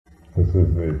This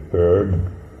is the third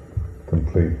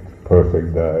complete,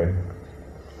 perfect day.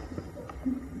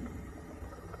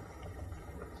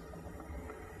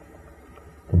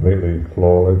 Completely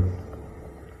flawless,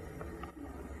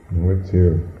 in which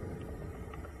you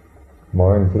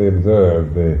mindfully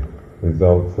observe the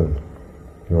results of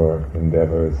your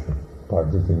endeavors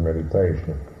practicing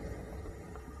meditation.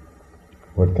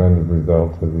 What kind of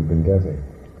results have you been getting?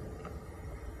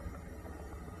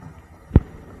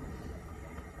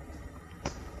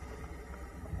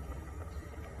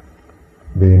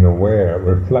 Being aware,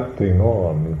 reflecting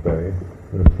on, you say,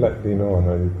 reflecting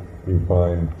on, you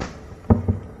find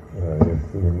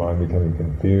your mind becoming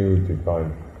confused, you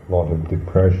find a lot of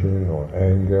depression or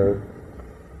anger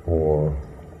or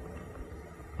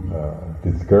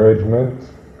discouragement,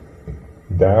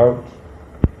 doubt.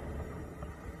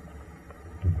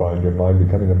 You find your mind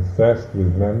becoming obsessed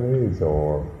with memories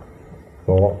or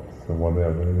thoughts or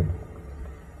whatever.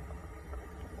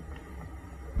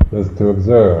 Just to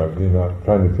observe, you're not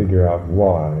trying to figure out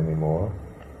why anymore.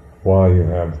 Why you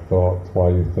have thoughts, why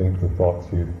you think the thoughts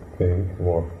you think,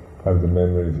 or have the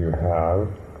memories you have,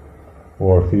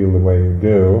 or feel the way you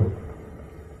do.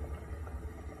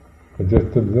 But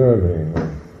just observing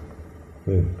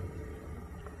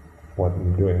what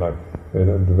you're doing, like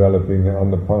developing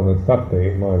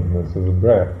anapanasati, mindfulness of the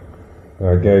breath.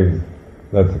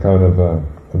 That's kind of a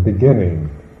beginning.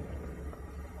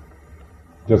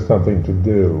 Just something to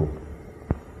do.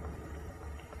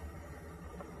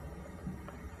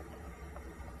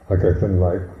 Like I said,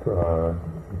 like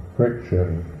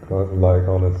friction, like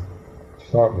on a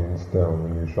sharpening stone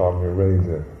when you sharpen your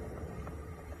razor.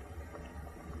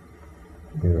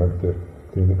 You have to,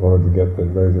 in order to get the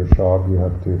razor sharp, you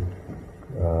have to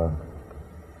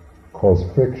cause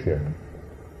friction.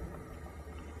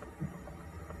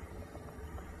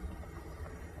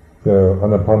 So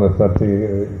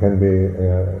anapanasati can be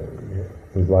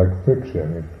is like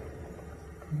friction.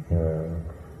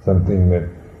 Something that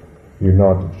you're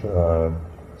not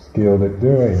skilled at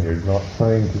doing. You're not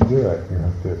trained to do it. You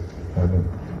have to kind of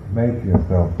make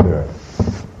yourself do it.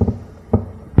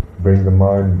 Bring the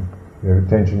mind, your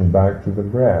attention back to the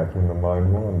breath when the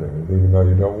mind wanders, even though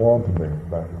you don't want to bring it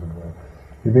back to the breath.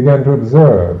 You begin to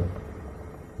observe,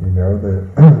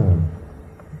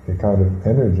 the kind of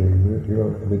energy that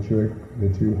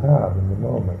you have in the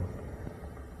moment.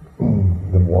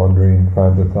 The wandering,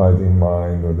 fantasizing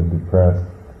mind, or the depressed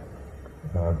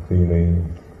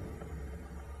feelings,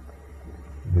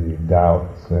 the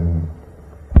doubts and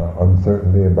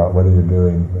uncertainty about whether you're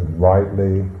doing it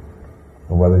rightly,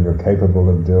 or whether you're capable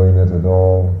of doing it at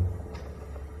all,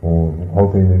 or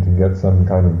hoping that you get some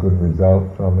kind of good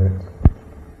result from it.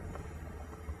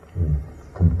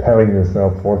 Compelling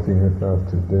yourself, forcing yourself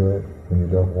to do it when you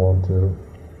don't want to,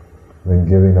 and then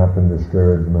giving up in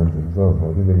discouragement and so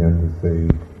forth. You begin to see,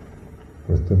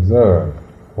 just observe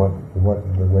what the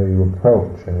way you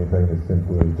approach anything is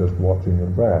simply just watching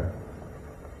your breath.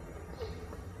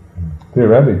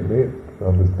 Theoretically, it's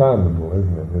understandable,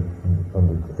 isn't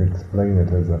it? Explain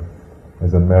it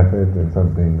as a method and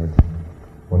something that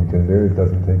one can do. It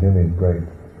doesn't take any great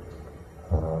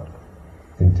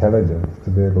intelligence to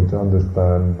be able to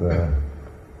understand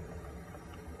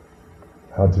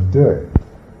how to do it,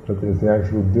 but it's the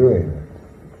actual doing it.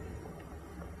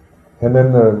 And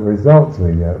then the results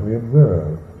we get, we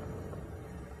observe.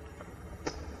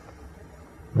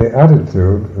 The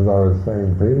attitude, as I was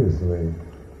saying previously,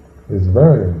 is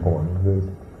very important,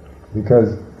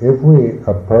 because if we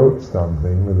approach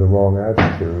something with the wrong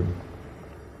attitude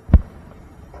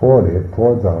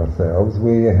towards ourselves,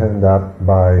 we end up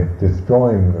by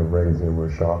destroying the razor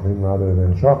we're sharpening rather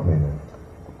than sharpening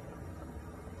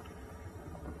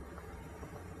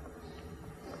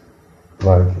it.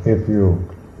 Like if you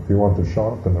want to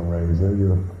sharpen a razor,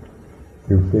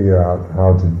 you figure out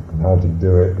how to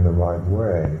do it in the right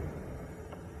way,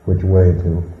 which way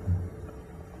to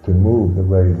move the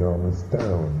razor on the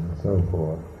stone and so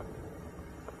forth.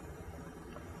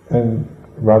 And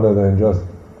rather than just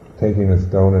taking a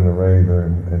stone and a razor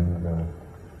and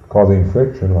causing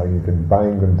friction, like you can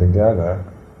bang them together,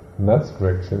 and that's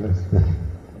friction.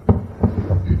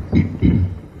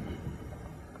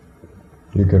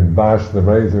 You can bash the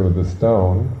razor with the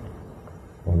stone,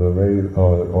 or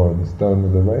the stone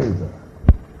with the razor.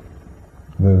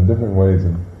 And there are different ways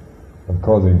of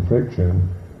causing friction,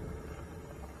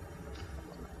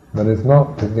 but it's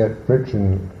not to get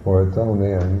friction for its own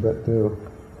end, but to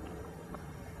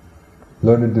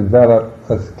learn to develop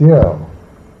a skill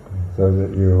so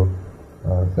that you,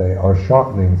 are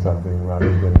sharpening something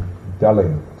rather than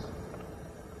dulling it.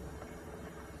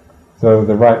 So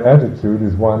the right attitude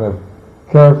is one of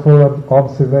careful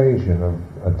observation, of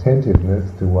attentiveness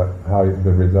to how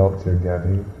the results you're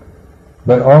getting,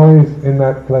 but always in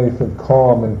that place of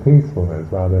calm and peacefulness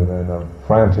rather than of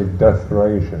frantic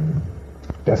desperation,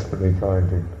 desperately trying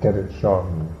to get it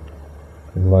sharpened.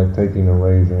 It's like taking a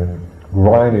razor and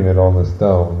grinding it on the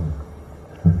stone.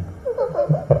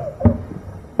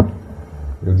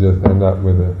 You'll just end up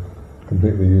with a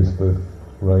completely useless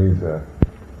razor.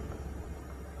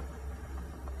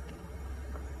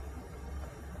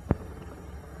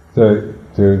 So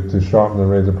to sharpen the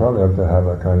razor, probably have to have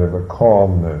a kind of a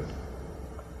calmness,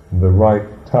 the right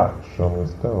touch on the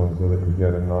stone so that you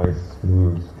get a nice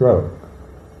smooth stroke.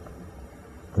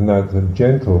 And that's a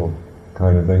gentle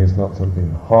kind of thing. It's not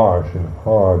something harsh and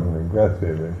hard and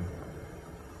aggressive and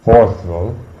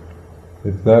forceful.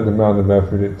 It's that amount of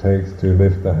effort it takes to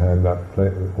lift the hand up,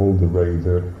 hold the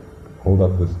razor, hold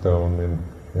up the stone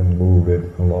and move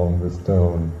it along the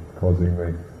stone, causing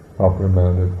the proper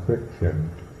amount of friction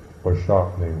for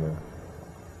sharpening it.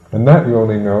 And that you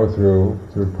only know through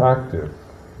practice.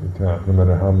 You can't, no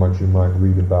matter how much you might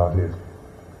read about it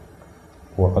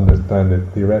or understand it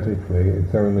theoretically,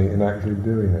 it's only in actually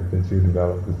doing it that you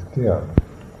develop the skill.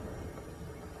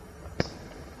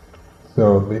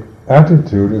 So the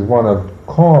attitude is one of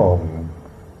calm,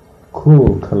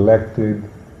 cool, collected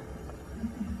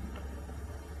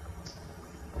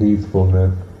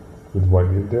peacefulness with what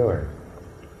you're doing.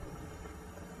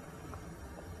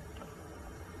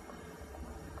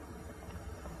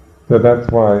 So that's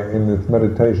why in this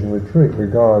meditation retreat,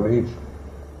 regard each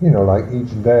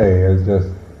day as just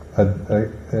as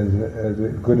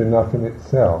good enough in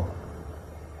itself,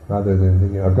 rather than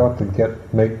thinking, I've got to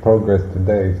make progress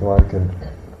today so I can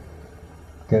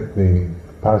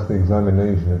pass the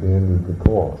examination at the end of the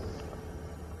course.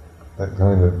 That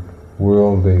kind of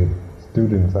worldly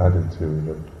student's attitude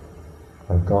of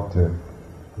I've got to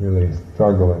really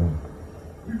struggle and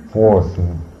force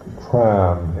and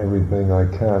cram everything I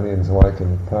can in so I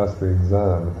can pass the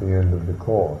exam at the end of the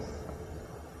course.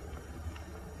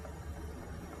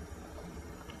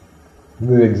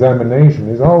 The examination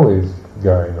is always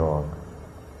going on.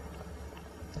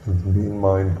 It's being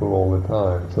mindful all the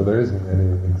time, so there isn't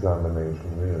any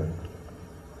examination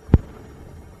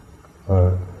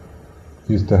really.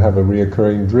 Used to have a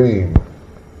reoccurring dream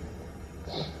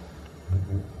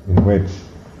in which,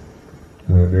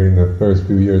 during the first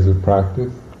few years of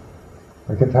practice,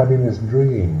 I kept having this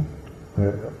dream.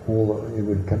 It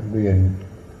would be in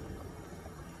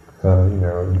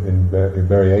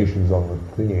variations on the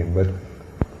theme, but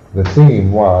the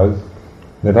theme was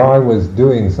that I was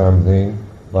doing something,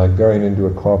 like going into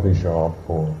a coffee shop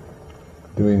or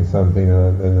doing something,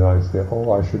 and then I said,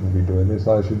 I shouldn't be doing this,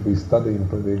 I should be studying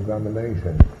for the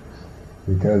examination,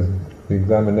 because the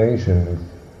examination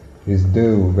is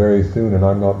due very soon and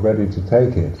I'm not ready to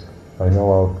take it. I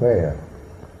know I'll fail.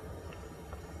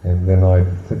 And then I'd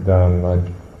sit down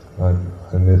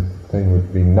and this thing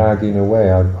would be nagging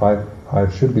away. I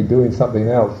should be doing something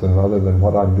else other than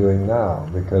what I'm doing now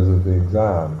because of the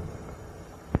exam.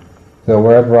 So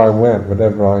wherever I went,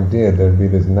 whatever I did, there'd be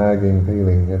this nagging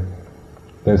feeling that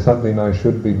there's something I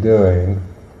should be doing,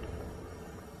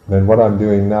 then what I'm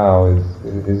doing now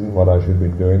isn't what I should be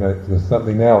doing. There's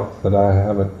something else that I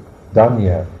haven't done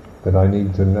yet that I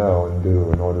need to know and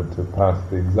do in order to pass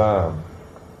the exam.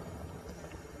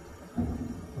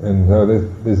 And so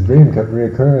this dream kept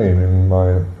reoccurring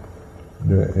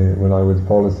when I would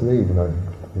fall asleep, and I'd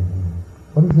think,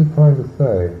 what is it trying to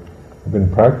say? I've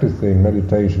been practicing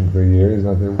meditation for years,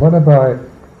 and I think, what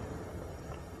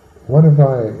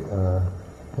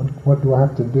do I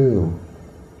have to do?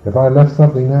 Have I left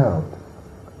something out?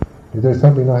 Is there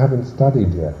something I haven't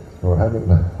studied yet, or haven't?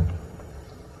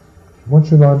 What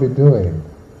should I be doing?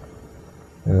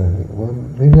 And I think, well,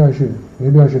 maybe I should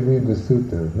read the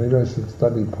suttas. Maybe I should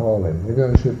study Pali. Maybe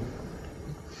I should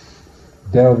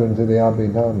delve into the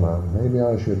Abhidhamma. Maybe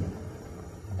I should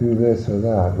do this or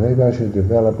that. Maybe I should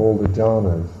develop all the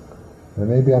jhanas. And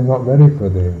maybe I'm not ready for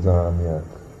the exam yet.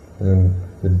 And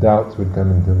the doubts would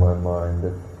come into my mind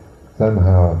that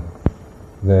somehow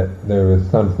that there was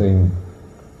something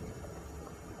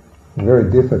very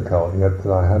difficult yet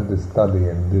that I had to study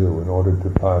and do in order to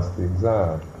pass the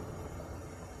exam.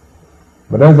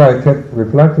 But as I kept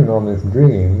reflecting on this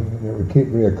dream, it would keep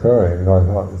reoccurring, and I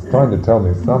thought, it's trying to tell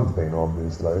me something,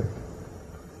 obviously.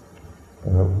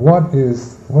 What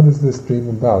is this dream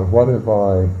about? What have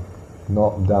I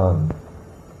not done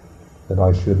that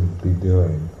I should be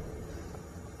doing?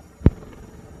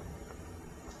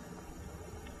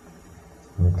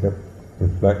 And I kept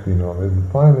reflecting on it,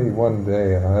 and finally one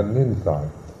day I had an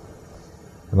insight,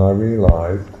 and I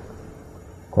realized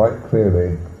quite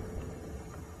clearly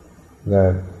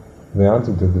that the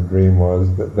answer to the dream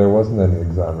was that there wasn't any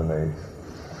examination.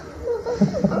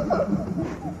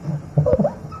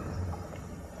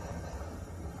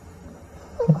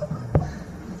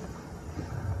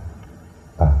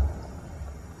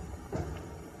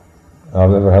 I've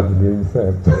never had the dream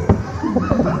since.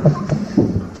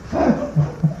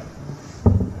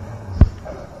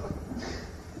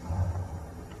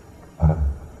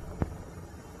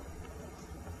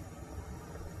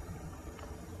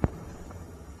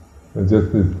 It's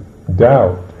just this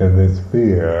doubt and this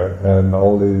fear and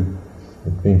all this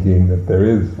thinking that there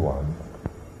is one.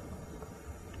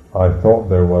 I thought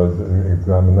there was an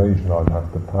examination I'd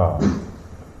have to pass.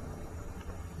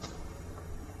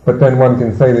 But then one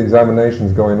can say the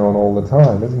examination's going on all the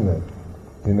time, isn't it?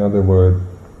 In other words,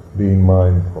 being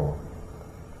mindful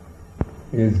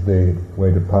is the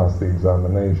way to pass the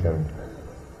examination.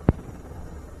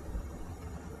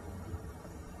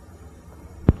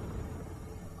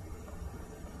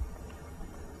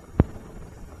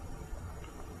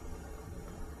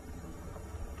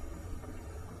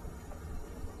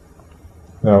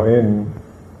 Now in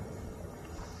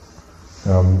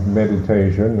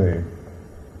meditation,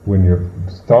 when you're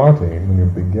starting, when you're a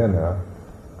beginner,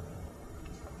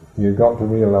 you've got to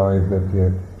realize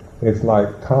that it's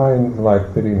like time, like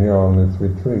sitting here on this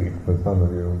retreat, for some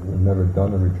of you who've never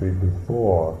done a retreat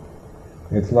before.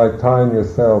 It's like tying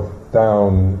yourself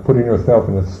down, putting yourself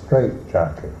in a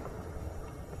straitjacket,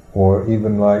 or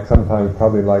even like, sometimes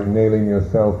probably like nailing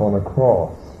yourself on a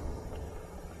cross.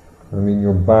 I mean,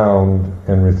 you're bound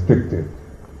and restricted.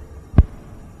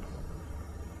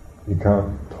 You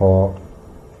can't talk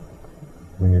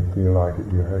when you feel like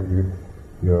it.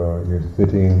 You're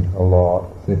sitting a lot,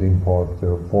 sitting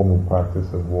posture, formal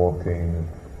practice of walking, and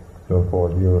so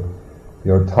forth.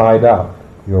 You're tied up.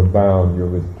 You're bound. You're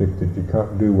restricted. You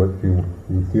can't do what you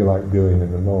feel like doing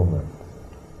in the moment.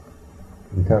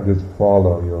 You can't just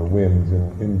follow your whims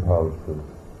and impulses.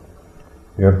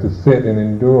 You have to sit and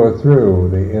endure through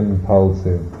the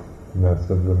impulsiveness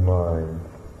of the mind.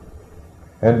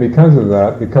 And because of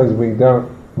that, because we don't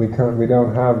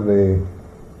have the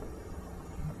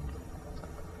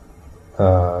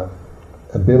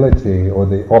ability or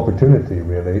the opportunity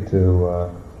really to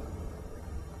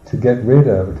get rid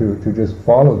of, to just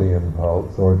follow the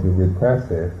impulse or to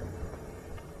repress it,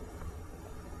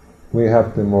 we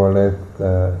have to more or less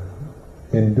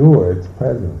endure its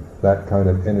presence. That kind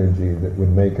of energy that would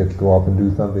make us go off and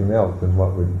do something else than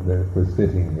what we're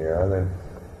sitting here. And then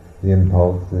the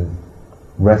impulses,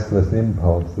 restless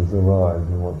impulses arise.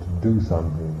 We want to do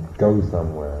something, go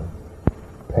somewhere.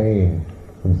 Pain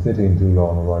from sitting too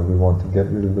long arise. We want to get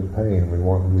rid of the pain. We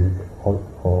want to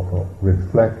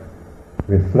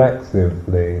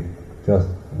reflexively just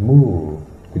move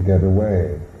to get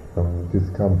away from the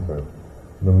discomfort.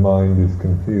 The mind is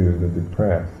confused or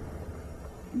depressed.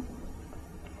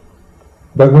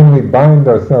 But when we bind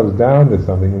ourselves down to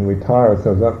something, when we tie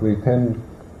ourselves up, we tend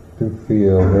to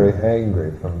feel very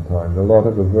angry sometimes. A lot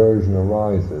of aversion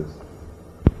arises.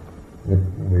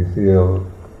 We feel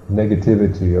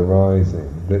negativity arising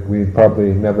that we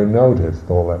probably never noticed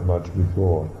all that much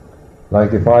before.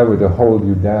 Like if I were to hold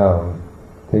you down,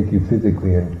 take you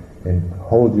physically and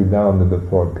hold you down to the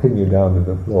floor, pin you down to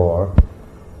the floor,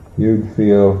 you'd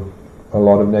feel a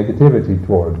lot of negativity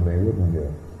towards me, wouldn't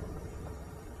you?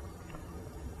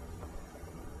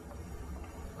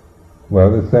 Well,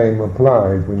 the same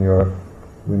applies when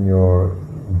you're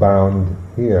bound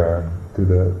here to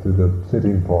the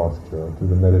sitting posture, to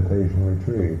the meditation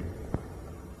retreat.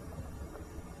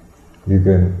 You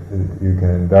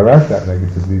can direct that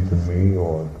negativity to me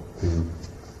or to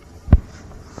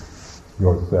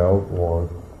yourself or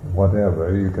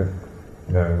whatever. You can,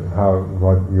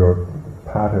 what your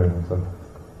patterns of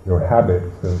your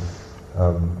habits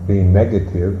of being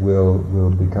negative will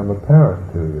become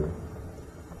apparent to you.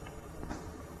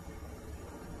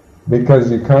 Because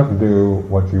you can't do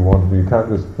what you want to do. You can't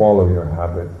just follow your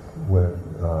habits with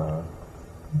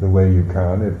the way you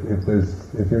can.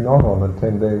 If you're not on a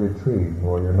 10-day retreat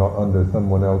or you're not under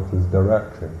someone else's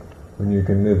direction, when you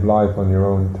can live life on your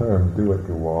own terms, do what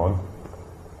you want,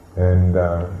 and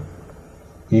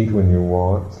eat when you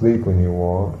want, sleep when you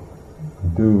want,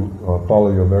 do or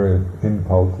follow your various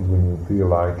impulses when you feel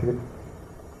like it,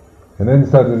 and then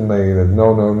suddenly there's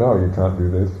no, you can't do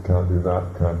this, you can't do that,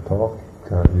 you can't talk.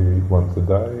 Can't you eat once a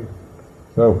day?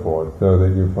 So forth, so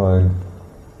that you find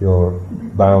you're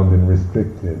bound and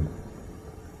restricted.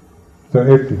 So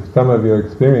if some of you are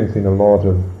experiencing a lot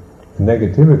of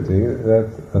negativity,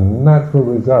 that's a natural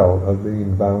result of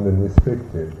being bound and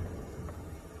restricted.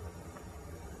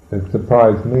 It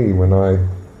surprised me when I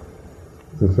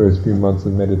the first few months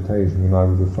of meditation when I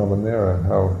was a samanera,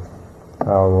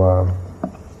 how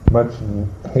much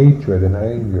hatred and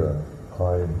anger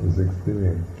I was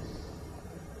experiencing.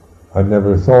 I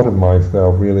never thought of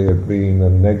myself really as being a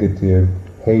negative,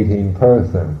 hating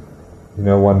person. You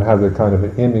know, one has a kind of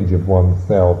an image of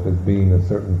oneself as being a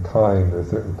certain kind, a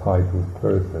certain type of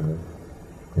person.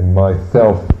 And my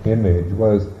self-image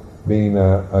was being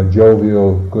a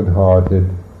jovial, good-hearted,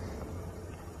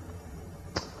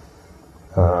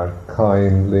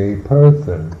 kindly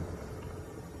person.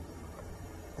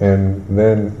 And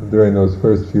then during those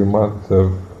first few months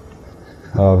of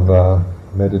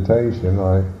meditation,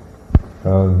 I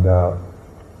found out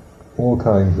all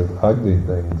kinds of ugly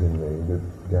things in me that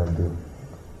began to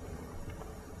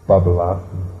bubble up.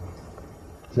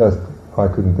 Just, I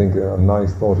couldn't think a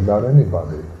nice thought about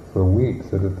anybody for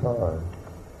weeks at a time.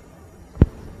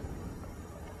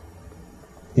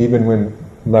 Even when,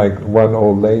 like, one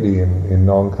old lady in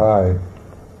Nong Khai,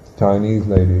 Chinese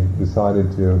lady,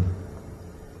 decided to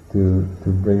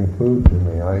bring food to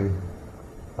me, I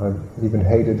even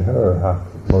hated her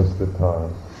most of the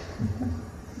time.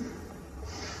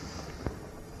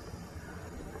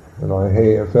 And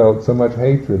I felt so much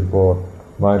hatred for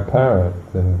my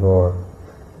parents, and I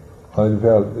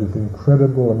felt this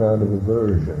incredible amount of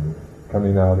aversion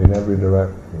coming out in every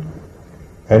direction.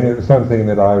 And it was something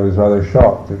that I was rather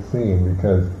shocked at seeing,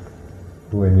 because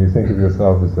when you think of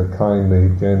yourself as a kindly,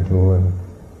 gentle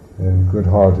and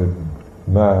good-hearted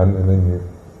man, and then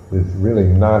this really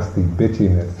nasty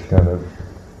bitchiness kind of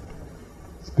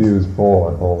spews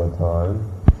forth all the time,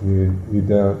 you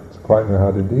don't quite know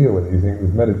how to deal with it. You think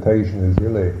this meditation is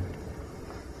really...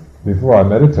 Before I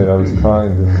meditate, I was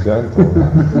kind and gentle.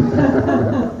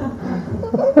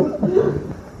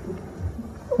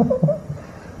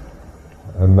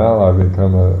 And now I've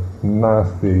become a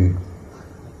nasty,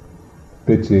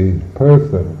 bitchy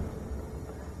person.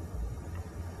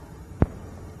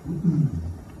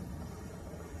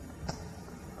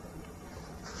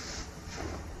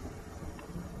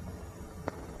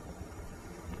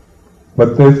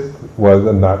 But this was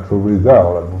a natural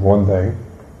result of one thing,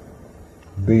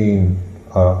 being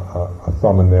a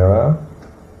samanera,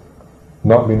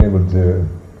 not being able to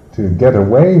get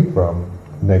away from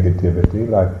negativity.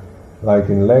 Like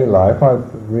in lay life,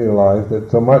 I've realized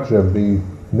that so much of these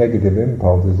negative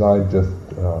impulses, I just,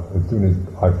 as soon as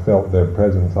I felt their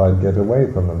presence, I'd get away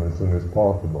from them as soon as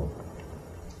possible.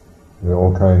 There are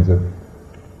all kinds of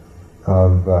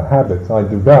habits I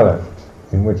developed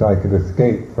in which I could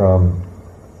escape from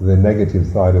the negative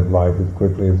side of life as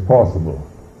quickly as possible.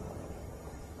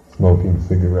 Smoking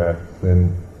cigarettes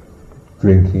and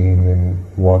drinking and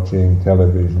watching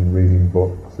television, reading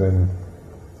books and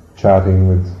chatting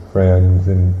with friends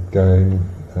and going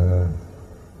to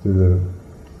the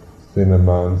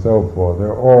cinema and so forth. There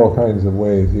are all kinds of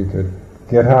ways you could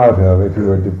get out of if you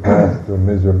were depressed or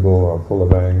miserable or full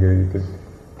of anger. You could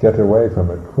get away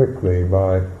from it quickly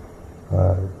by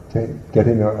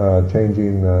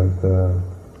changing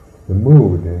the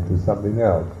mood into something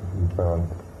else you found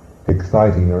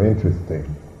exciting or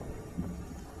interesting.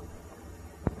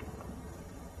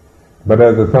 But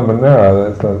as a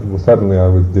samanera, suddenly I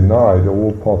was denied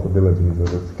all possibilities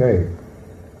of escape.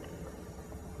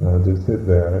 To sit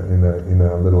there in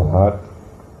a little hut,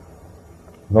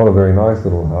 not a very nice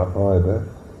little hut either.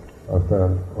 I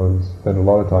spent a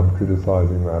lot of time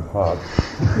criticizing that hut.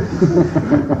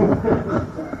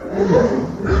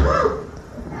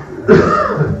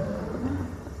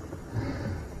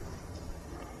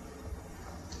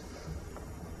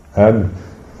 And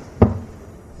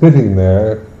sitting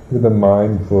there with a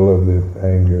mind full of this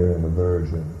anger and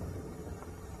aversion.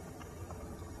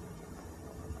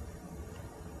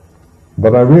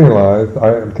 But I realized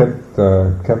I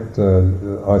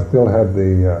still had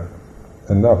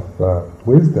enough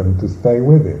wisdom to stay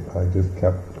with it.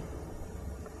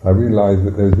 I realized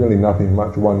that there's really nothing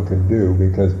much one could do,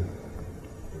 because,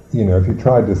 you know, if you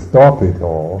tried to stop it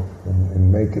all and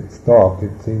make it stop,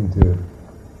 it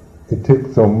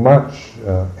took so much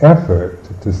effort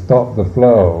to stop the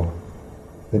flow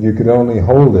that you could only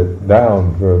hold it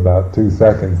down for about 2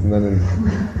 seconds and then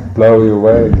it'd blow you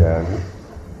away again.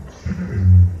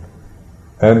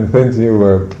 And since you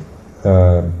were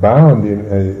bound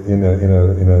in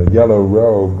a yellow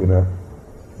robe, in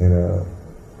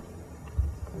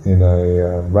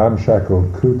a ramshackle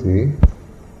kuti,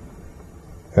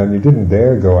 and you didn't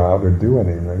dare go out or do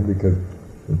anything because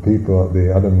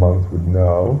the other monks would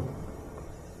know.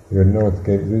 You had no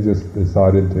escape. You just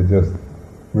decided to just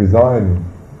resign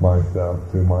myself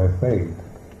to my fate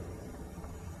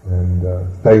and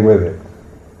stay with it.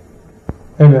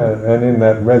 And in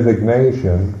that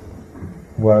resignation,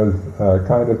 was a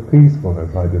kind of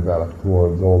peacefulness I developed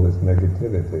towards all this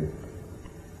negativity.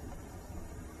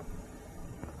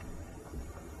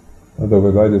 In other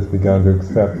words, I just began to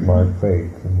accept my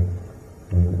fate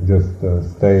and just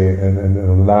stay and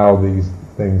allow these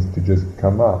things to just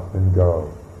come up and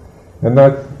go. And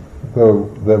that's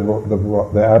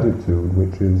the attitude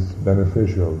which is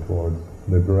beneficial towards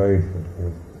liberation.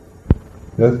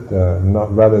 Just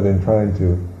not rather than trying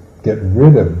to get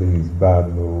rid of these bad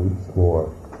moods or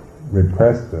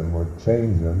repress them or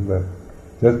change them, but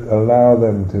just allow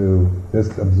them to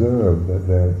just observe that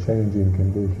they're changing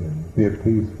conditions. Be at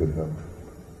peace with them.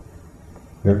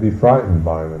 Don't be frightened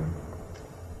by them.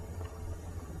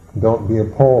 Don't be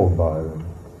appalled by them.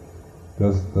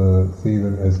 Just see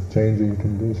them as changing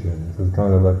conditions, as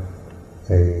kind of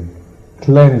a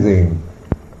cleansing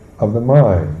of the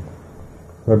mind.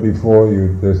 Where before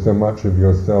there's so much of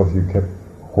yourself you kept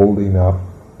holding up,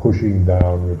 pushing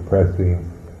down,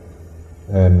 repressing,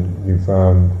 and you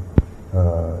found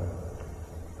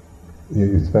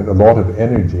you spent a lot of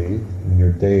energy in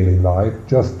your daily life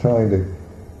just trying to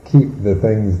keep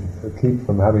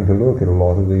from having to look at a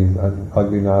lot of these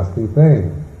ugly, nasty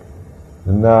things.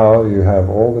 And now you have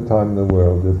all the time in the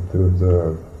world just to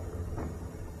observe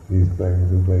these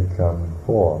things as they come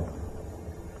forth.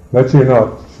 But you're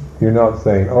not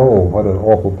saying, oh, what an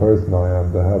awful person I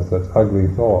am to have such ugly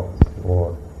thoughts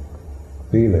or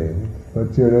feelings,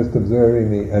 but you're just observing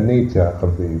the anicca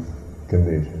of these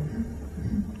conditions.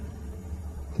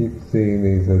 Keep seeing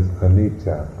these as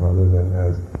anicca rather than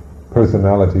as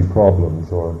personality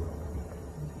problems or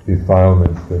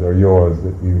defilements that are yours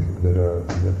that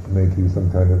make you some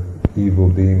kind of evil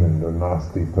demon or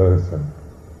nasty person.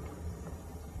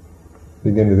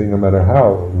 Begin to think no matter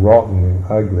how rotten and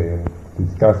ugly and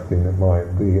disgusting it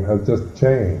might be, it has just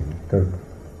changed, because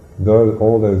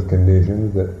all those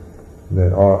conditions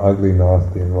that are ugly,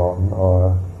 nasty and rotten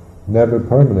are never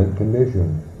permanent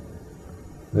conditions.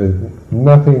 There's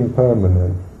nothing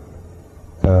permanent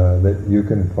that you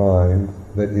can find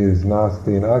that is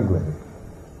nasty and ugly.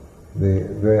 The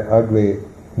very ugly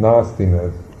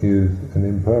nastiness is an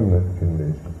impermanent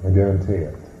condition, I guarantee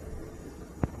it.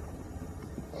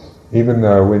 Even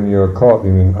though when you're caught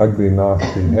in an ugly,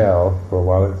 nasty hell for a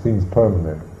while, it seems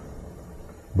permanent.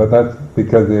 But that's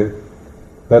because it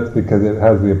has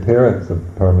the appearance of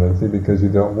permanency, because you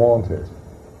don't want it.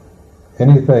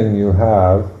 Anything you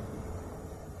have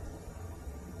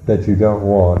that you don't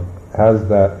want has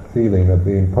that feeling of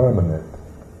being permanent.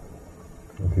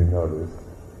 If you notice.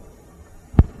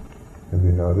 Have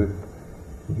you noticed?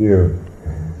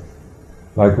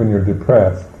 Like when you're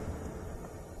depressed,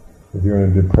 if you're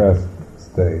in a depressed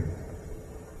state,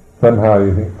 somehow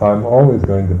you think, I'm always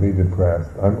going to be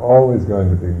depressed, I'm always going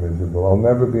to be miserable, I'll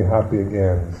never be happy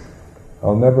again,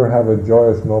 I'll never have a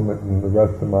joyous moment in the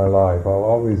rest of my life, I'll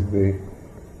always be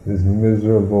this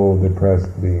miserable,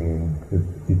 depressed being,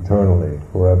 eternally,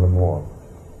 forevermore.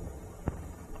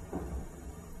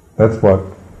 That's what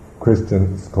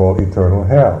Christians call eternal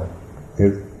hell.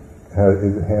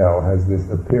 Hell has this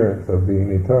appearance of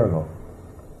being eternal.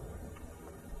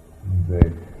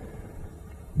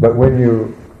 But when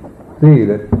you see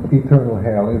that eternal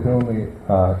hell is only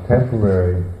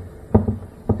temporary,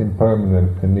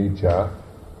 impermanent anicca,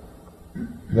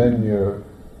 then you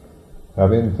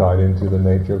have insight into the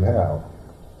nature of hell.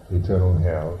 Eternal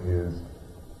hell is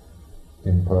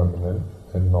impermanent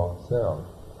and not self.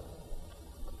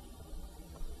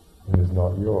 It is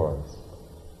not yours.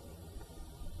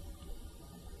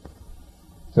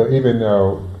 So even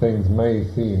though things may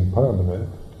seem permanent,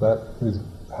 that is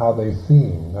how they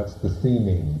seem. That's the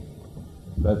seeming.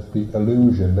 That's the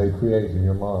illusion they create in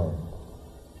your mind.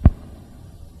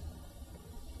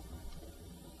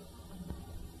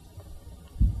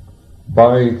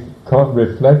 By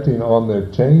reflecting on the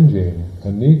changing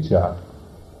anicca,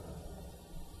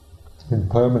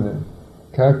 impermanent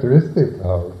characteristic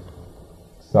of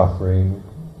suffering,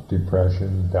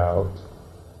 depression, doubt,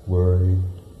 worry,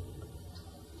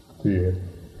 fear,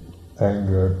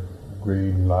 anger,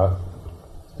 greed, lust,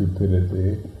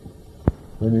 stupidity,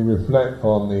 when you reflect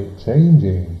on the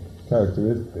changing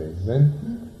characteristics,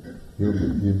 then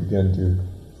you begin to,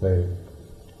 say,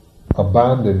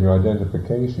 abandon your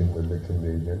identification with the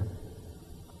condition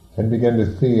and begin to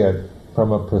see it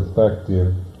from a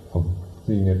perspective of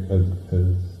seeing it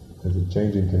as a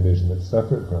changing condition that's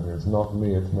separate from you. It's not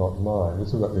me, it's not mine. This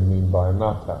is what we mean by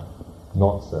anatta,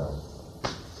 not self.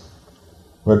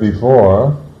 Where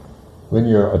before, when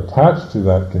you're attached to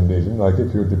that condition, like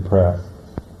if you're depressed,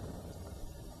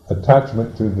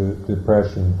 attachment to the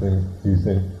depression thing, you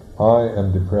think, I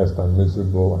am depressed, I'm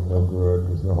miserable, I'm no good,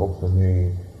 there's no hope for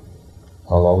me,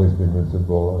 I'll always be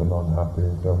miserable and unhappy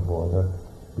and so forth.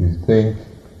 You think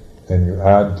and you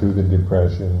add to the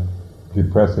depressing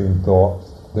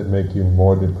thoughts that make you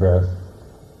more depressed,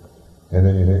 and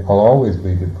then you think, I'll always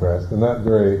be depressed, and that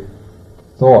very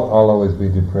thought, I'll always be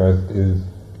depressed,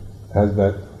 has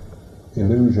that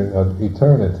illusion of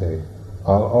eternity.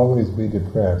 I'll always be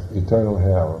depressed, eternal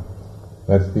hell.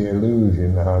 That's the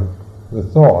illusion of the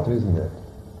thought, isn't it?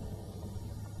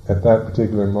 At that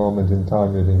particular moment in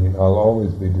time you're thinking, I'll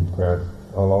always be depressed,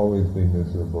 I'll always be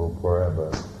miserable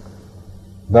forever.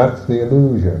 That's the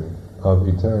illusion of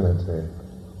eternity,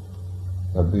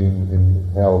 of being in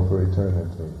hell for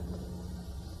eternity.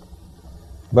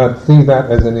 But see that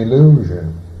as an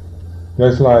illusion.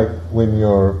 Just like when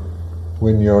you're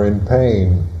in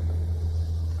pain,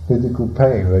 physical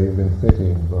pain, where you've been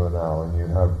sitting for an hour and you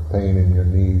have pain in your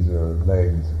knees or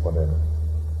legs, whatever.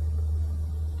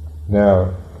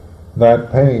 Now,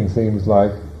 that pain seems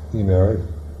like,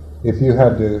 if you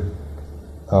had to,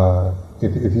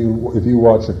 if you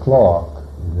watch a clock,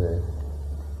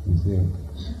 you think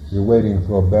you're waiting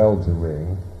for a bell to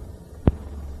ring.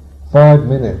 5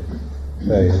 minutes,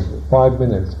 say 5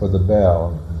 minutes for the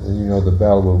bell, and the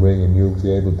bell will ring, and you'll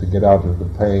be able to get out of the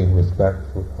pain,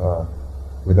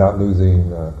 without losing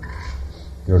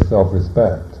your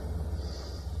self-respect.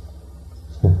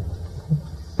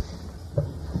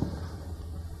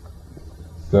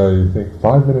 So you think,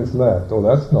 5 minutes left, oh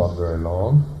that's not very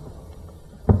long.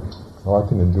 Oh, I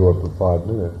can endure for 5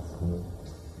 minutes. And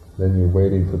then you're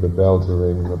waiting for the bell to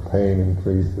ring and the pain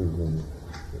increases and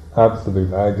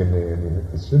absolute agony, and you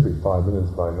think, it should be 5 minutes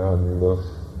by now, and you look,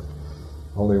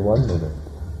 only 1 minute.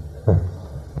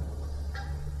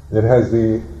 It has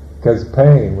because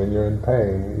pain, when you're in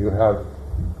pain, you have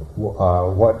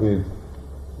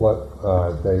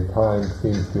time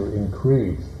seems to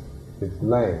increase its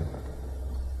length.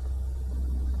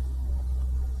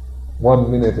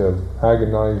 1 minute of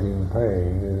agonizing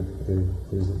pain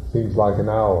seems like an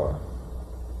hour.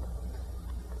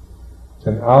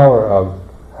 An hour of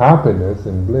happiness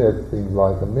and bliss seems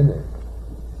like a minute,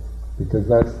 because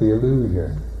that's the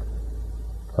illusion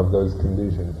of those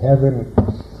conditions.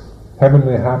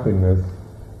 Heavenly happiness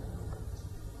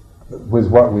was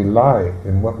what we like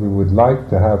and what we would like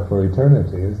to have for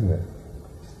eternity, isn't it?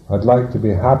 I'd like to be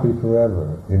happy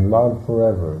forever, in love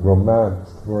forever,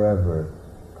 romanced forever.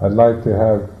 I'd like to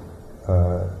have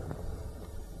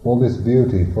all this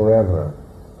beauty forever.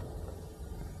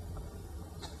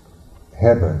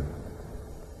 Heaven.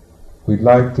 We'd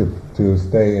like to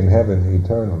stay in heaven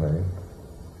eternally.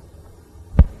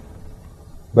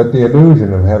 But the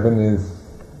illusion of heaven is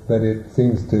that it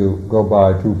seems to go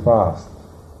by too fast.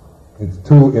 It's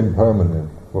too impermanent.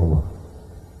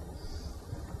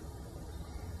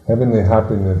 Heavenly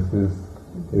happiness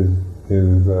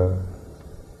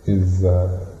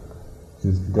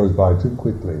goes by too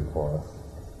quickly for us,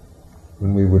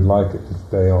 when we would like it to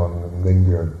stay on and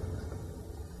linger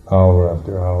hour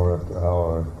after hour after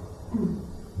hour,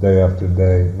 day after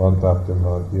day, month after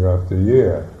month, year after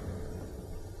year.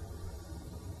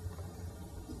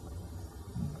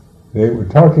 They were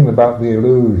talking about the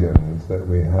illusions that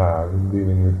we have in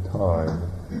dealing with time,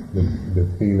 the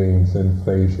feelings,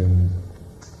 sensations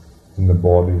in the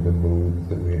body, the moods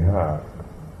that we have.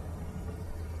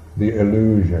 The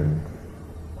illusion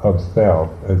of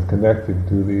self as connected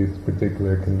to these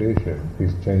particular conditions,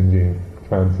 these changing,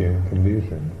 transient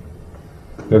conditions.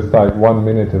 Just like 1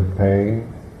 minute of pain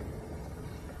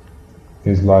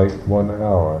is like 1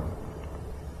 hour.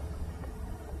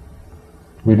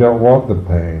 We don't want the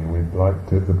pain, we'd like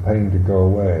the pain to go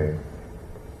away.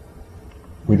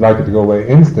 We'd like it to go away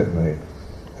instantly,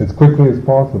 as quickly as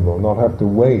possible, not have to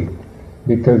wait,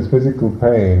 because physical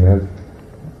pain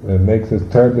makes us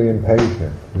terribly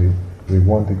impatient. We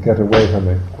want to get away from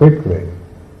it quickly.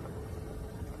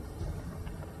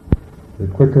 The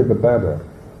quicker the better.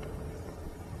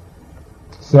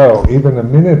 So even a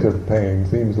minute of pain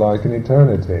seems like an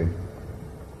eternity,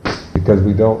 because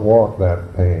we don't want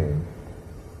that pain.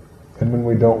 And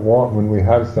when we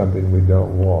have something we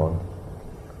don't want,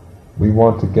 we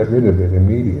want to get rid of it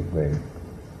immediately,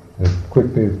 as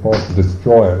quickly as possible,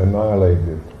 destroy it, annihilate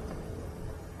it,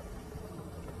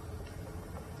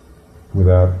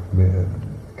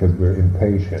 because we're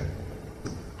impatient.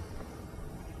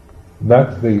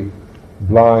 That's the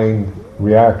blind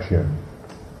reaction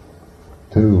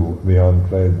to the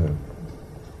unpleasant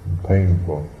and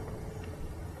painful.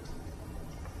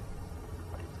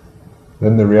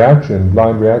 Then the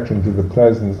blind reaction to the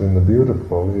pleasant and the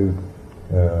beautiful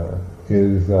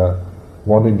is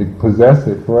wanting to possess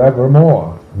it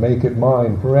forevermore, make it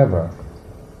mine forever.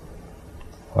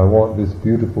 I want this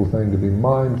beautiful thing to be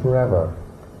mine forever.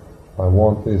 I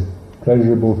want this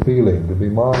pleasurable feeling to be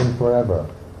mine forever.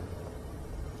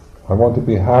 I want to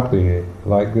be happy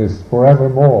like this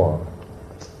forevermore.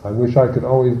 I wish I could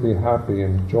always be happy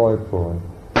and joyful and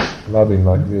loving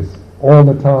like this all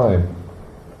the time.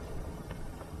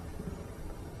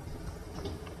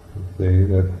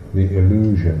 The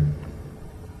illusion.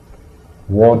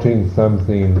 Wanting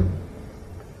something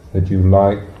that you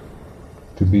like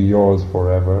to be yours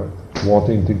forever,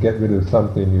 wanting to get rid of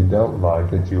something you don't like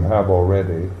that you have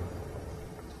already,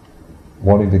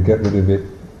 wanting to get rid of it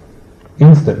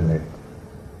instantly,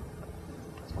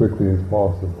 as quickly as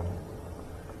possible.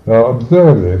 Now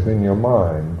observe this in your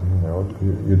mind.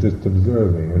 You're just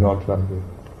observing. You're not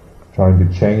trying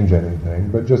to change anything,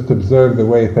 but just observe the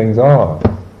way things are,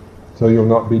 so you'll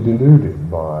not be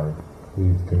deluded by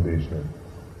these conditions.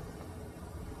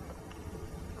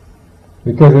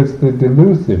 Because it's the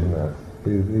delusiveness,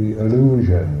 the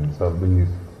illusions of these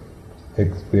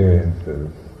experiences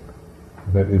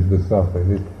that is the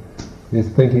suffering. This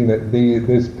thinking that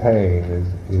this pain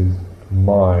is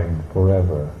mine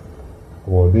forever,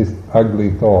 or this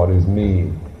ugly thought is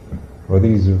me, or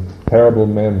these terrible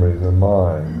memories are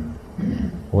mine,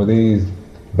 or these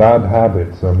bad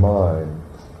habits are mine,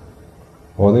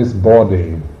 or this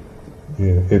body,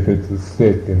 if it's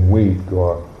sick and weak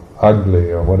or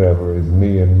ugly or whatever, is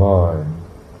me and mine.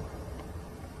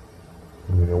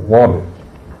 We don't want it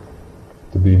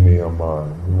to be me or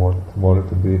mine. We want it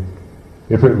to be,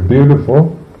 if it was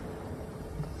beautiful,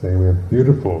 say we have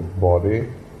beautiful body,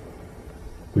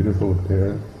 beautiful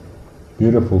appearance,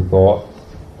 beautiful thoughts,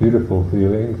 beautiful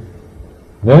feelings,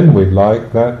 then we'd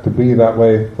like that to be that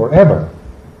way forever.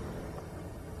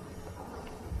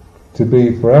 To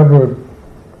be forever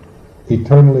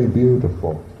eternally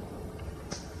beautiful,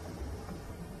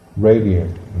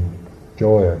 radiant and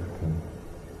joyous and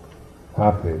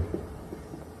happy.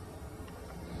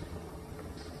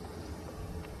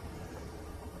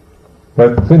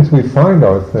 But since we find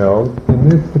ourselves in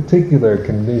this particular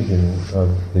condition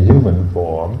of the human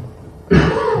form,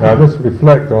 now let's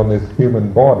reflect on this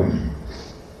human body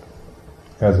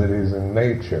as it is in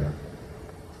nature.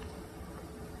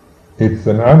 It's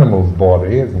an animal's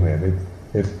body, isn't it?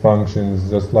 It functions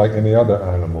just like any other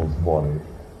animal's body.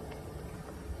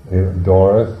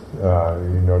 Doris,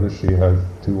 you notice she has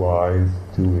 2 eyes,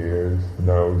 2 ears,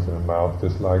 nose and a mouth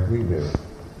just like we do.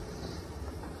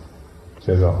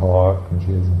 She has a heart and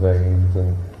she has veins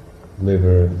and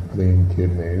liver and spleen,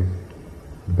 kidneys,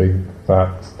 big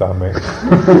fat stomach.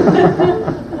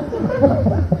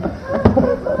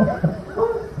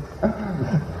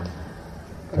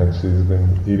 And she's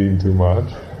been eating too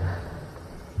much.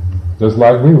 Just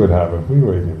like we would have if we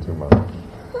were eating too much.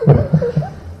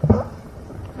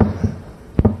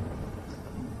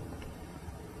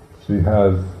 She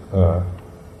has,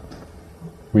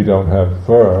 we don't have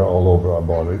fur all over our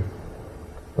body,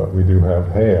 but we do have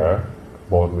hair,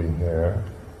 bodily hair.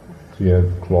 She has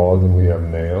claws and we have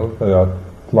nails. There are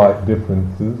slight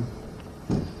differences.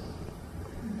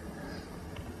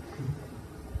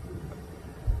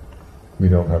 We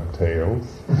don't have tails.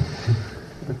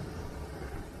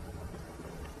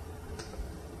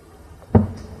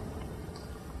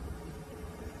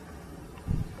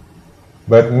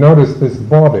 But notice this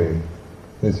body,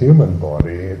 this human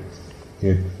body,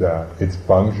 its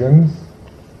functions.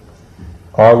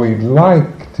 Are we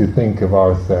like to think of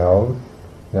ourselves?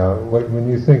 Now, when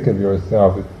you think of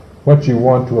yourself, what you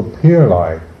want to appear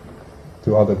like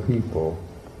to other people,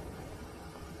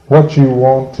 what you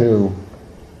want to,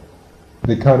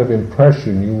 the kind of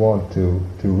impression you want to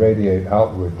radiate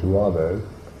outward to others,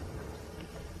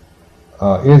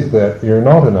 is that you're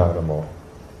not an animal.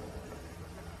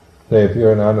 Say if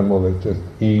you're an animal that just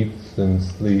eats and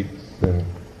sleeps and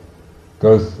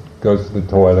goes to the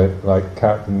toilet, like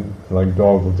cat and like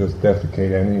dog will just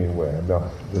defecate anywhere,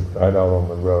 just right out on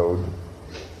the road,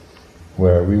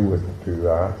 where we wouldn't do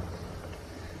that.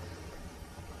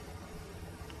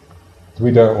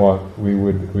 We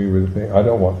would think, I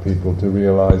don't want people to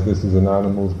realize this is an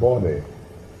animal's body.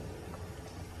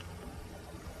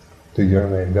 To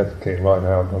urinate and defecate right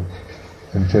out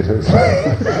and shit herself.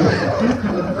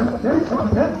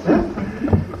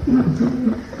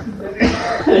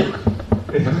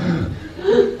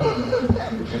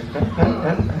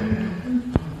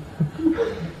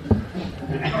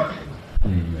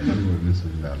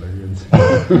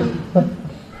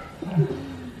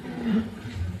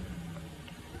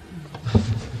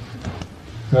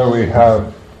 So we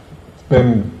have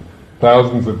spent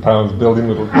thousands of pounds building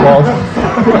little closets.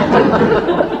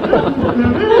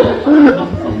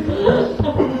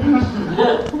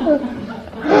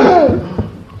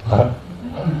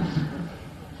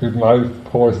 with nice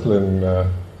porcelain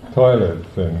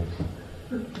toilets and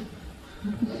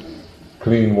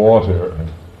clean water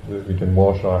that we can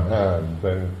wash our hands,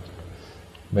 and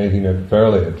making it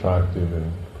fairly attractive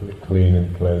and clean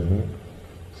and pleasant,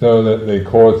 so that the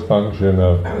coarse function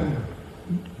of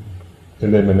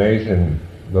eliminating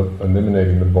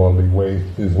the bodily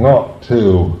waste is not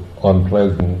too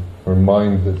unpleasant,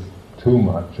 reminds us too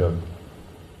much of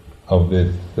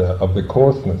the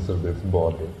coarseness of this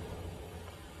body.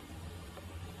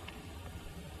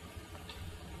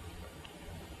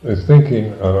 I was thinking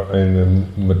in the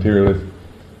materialist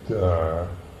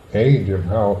age of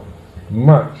how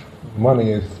much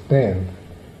money is spent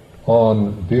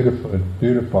on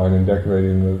beautifying and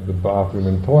decorating the bathroom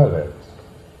and toilets.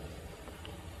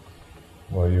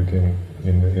 Well, you can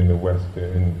in the West,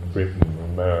 in Britain,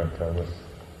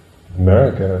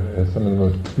 America has some of the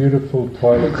most beautiful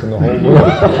toilets in the whole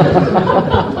world.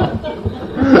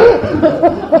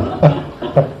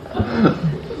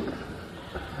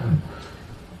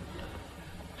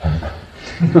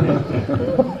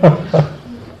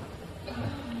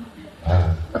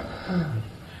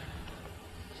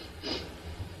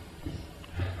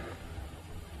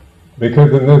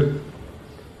 Because in this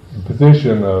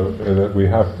position that we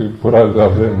have to put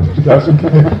ourselves in,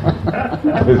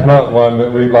 is not one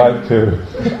that we like to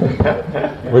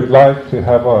would like to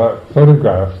have our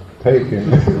photographs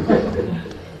taken,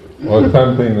 or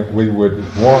something that we would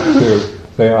want to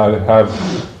say I have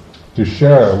to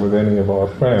share with any of our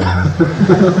friends.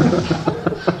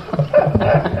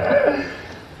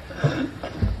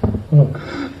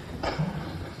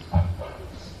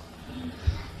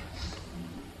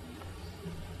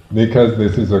 Because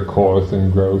this is a coarse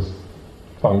and gross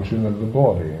function of the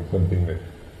body, and something that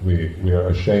we are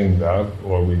ashamed of,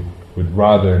 or we would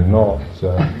rather not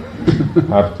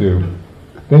have to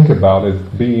think about as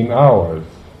being ours.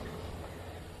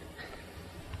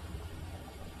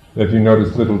 If you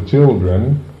notice little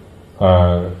children,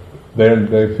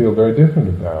 they feel very different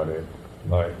about it.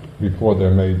 Like before they're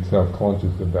made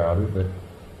self-conscious about it,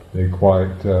 they're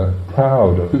quite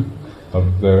proud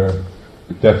of their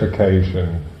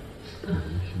defecation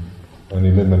and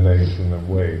elimination of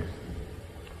waste,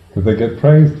 because they get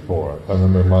praised for it. I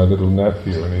remember my little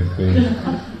nephew, and he's been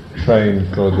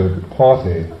trained for the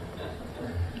potty,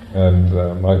 and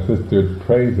my sister would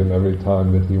praise him every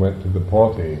time that he went to the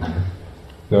potty.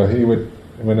 So he would,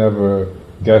 whenever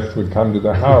guests would come to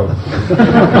the house,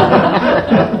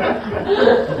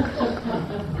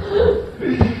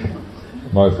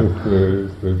 my sister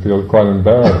would feel quite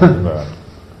embarrassed about that.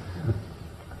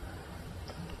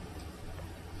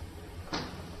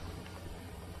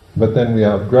 But then we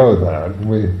outgrow that, and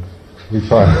we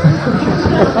find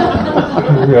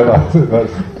we realize that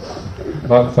that's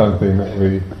not something that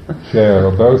we share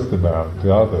or boast about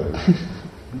to others.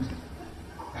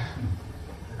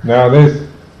 Now this,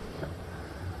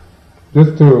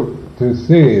 just to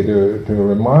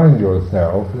remind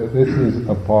yourself that this is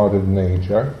a part of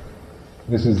nature,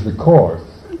 this is the course,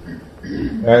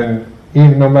 and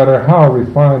even no matter how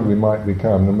refined we might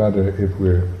become, no matter if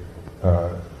we're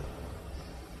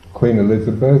Queen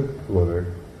Elizabeth,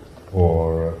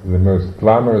 or the most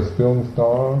glamorous film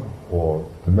star, or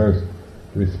the most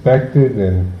respected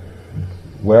and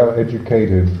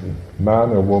well-educated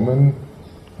man or woman,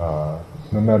 no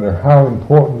matter how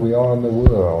important we are in the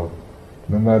world,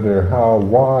 no matter how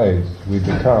wise we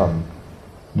become,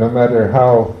 no matter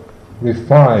how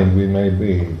refined we may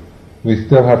be, we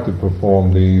still have to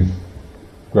perform these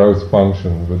gross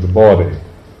functions of the body.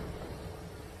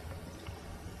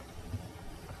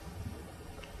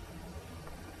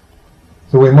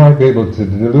 So we might be able to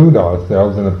delude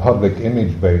ourselves in a public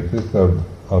image basis of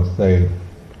say,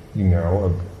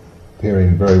 of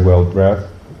appearing very well dressed,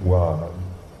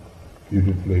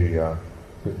 beautifully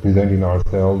presenting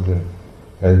ourselves, and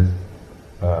as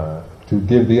to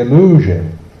give the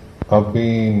illusion of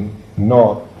being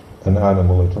not an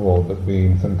animal at all, but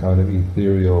being some kind of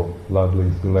ethereal,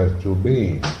 lovely, celestial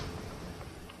being.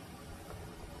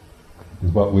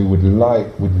 Is what we would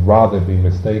rather be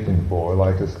mistaken for,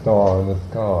 like a star in the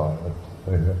sky,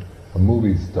 a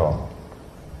movie star,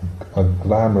 a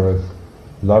glamorous,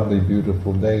 lovely,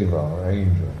 beautiful deva or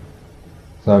angel,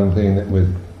 something that was,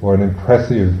 or an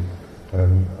impressive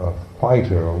a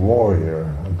fighter, a warrior,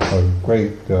 a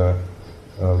great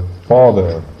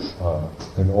father,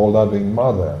 an all-loving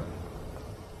mother,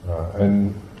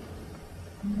 and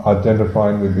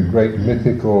identifying with the great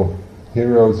mythical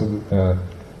heroes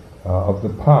of the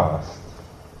past.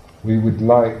 We would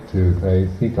like to,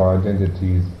 seek our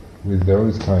identities with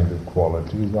those kind of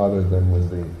qualities rather than with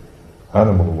the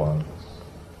animal ones,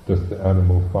 just the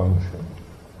animal function.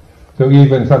 So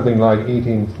even something like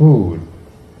eating food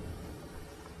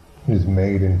is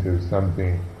made into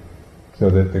something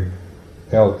so that the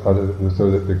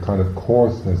kind of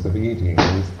coarseness of eating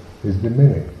is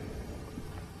diminished.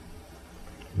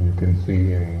 You can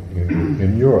see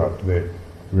in Europe the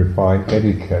refined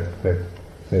etiquette that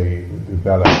they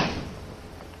developed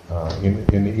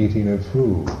in the eating of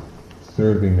food,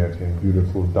 serving it in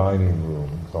beautiful dining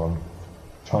rooms on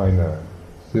china,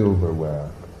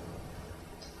 silverware,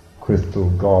 crystal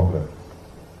goblets,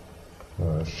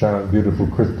 beautiful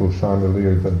crystal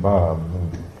chandeliers above,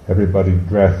 and everybody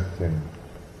dressed in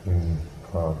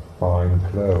fine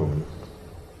clothes.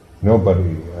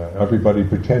 Everybody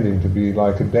pretending to be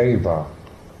like a deva.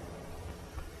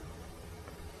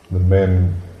 The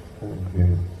men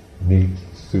in neat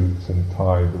suits and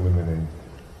ties, the women in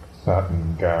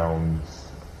satin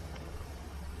gowns.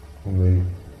 And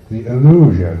the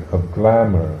illusion of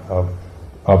glamour, of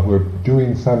we're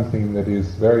doing something that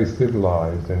is very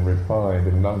civilized and refined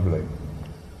and lovely.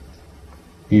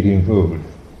 Eating food.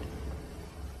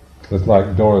 It's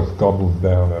like Doris gobbles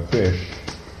down a fish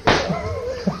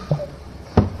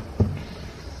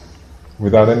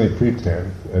without any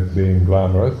pretense at being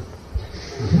glamorous.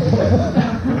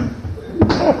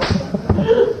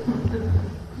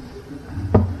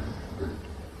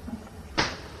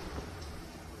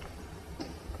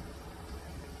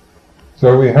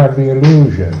 So we have the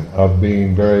illusion of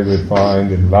being very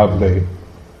refined and lovely,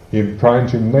 in trying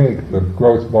to make the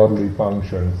gross bodily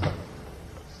functions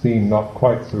seem not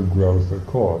quite so gross or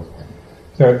coarse.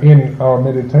 So in our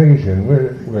meditation,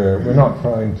 we're not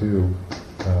trying to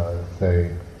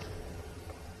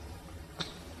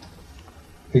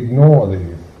ignore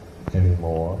these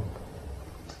anymore,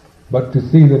 but to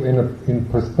see them in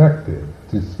perspective,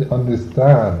 to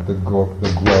understand the gross,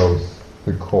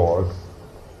 the coarse,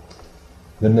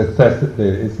 the necessity.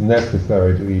 It's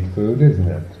necessary to eat food, isn't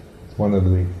it? It's one of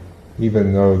the,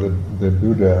 even though the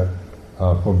Buddha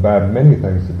forbade many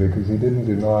things because he didn't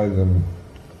deny them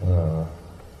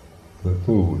the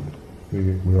food.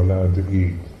 We're allowed to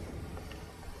eat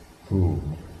food.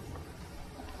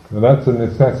 Now that's a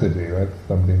necessity, that's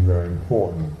something very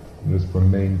important, just for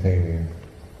maintaining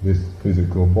this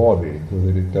physical body so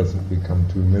that it doesn't become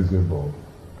too miserable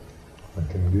a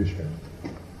condition.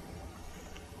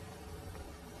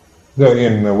 So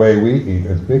in the way we eat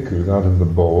as bhikkhus, out of the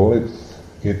bowl,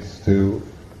 it's to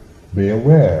be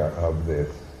aware of this.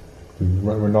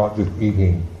 We're not just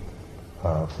eating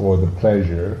for the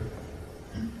pleasure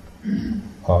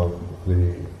of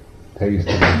the taste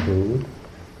of the food,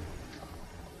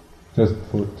 just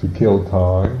to kill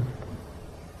time,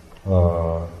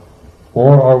 or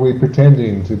are we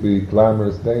pretending to be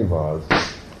glamorous devas?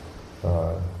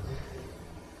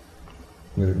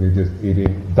 We're just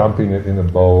dumping it in a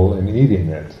bowl and eating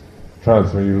it.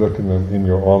 You look in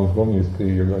your alms bowl and you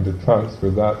see you're going to transfer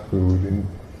that food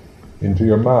into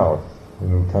your mouth.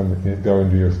 And it'll go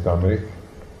into your stomach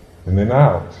and then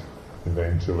out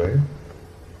eventually.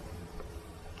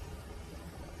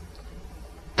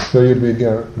 So you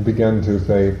begin to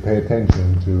pay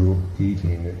attention to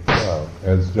eating itself,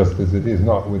 just as it is,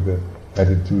 not with the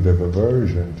attitude of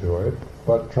aversion to it,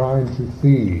 but trying to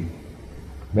see,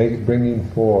 bringing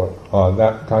forth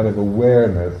that kind of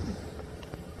awareness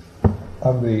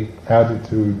of the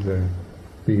attitudes and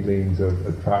feelings of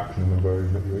attraction and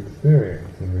aversion that you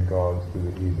experience in regards to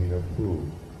the eating of food.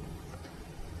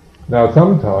 Now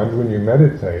sometimes when you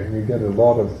meditate and you get a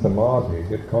lot of samadhi, you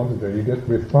get concentrated, you get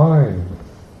refined,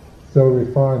 so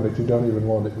refined that you don't even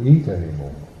want to eat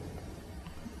anymore.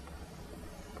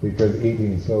 Because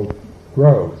eating's so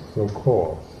gross, so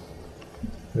coarse.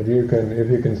 That if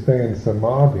you can stay in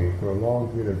samadhi for a long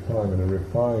period of time in a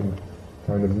refined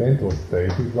kind of mental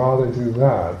state, you'd rather do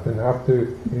that than have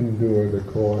to endure the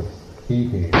coarse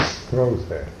eating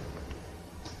process.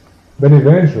 But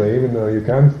eventually, even though you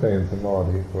can stay in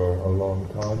samadhi for a long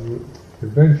time, you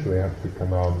eventually have to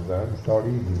come out of that and start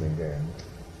eating again.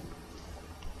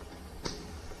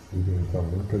 Eating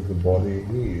something because the body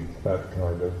needs that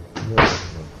kind of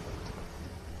nourishment.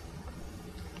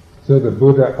 So the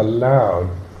Buddha allowed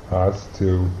us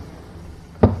to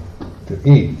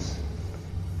eat.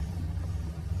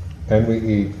 And we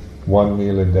eat one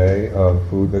meal a day of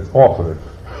food that's offered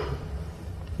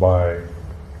by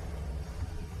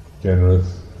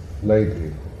generous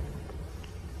ladies.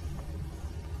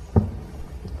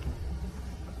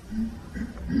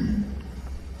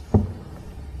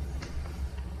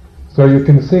 So you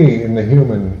can see in the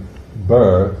human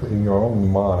birth, in your own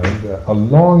mind, a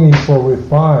longing for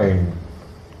refinement,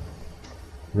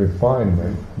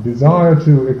 desire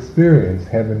to experience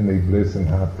heavenly bliss and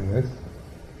happiness,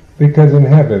 because in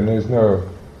heaven there's no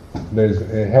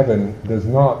heaven does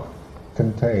not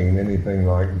contain anything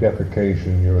like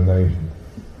defecation, urination.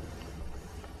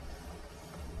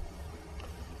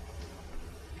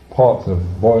 Pots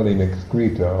of boiling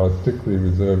excreta are strictly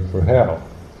reserved for hell.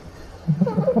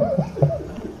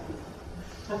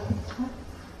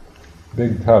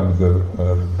 Big tubs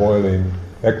of boiling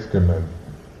excrement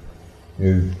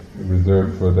is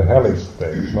reserved for the hellish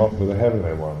state, not for the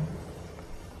heavenly one.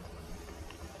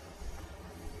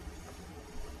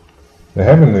 The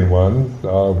heavenly ones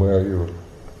are where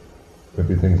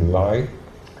everything's light,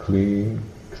 clean,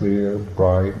 clear,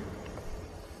 bright,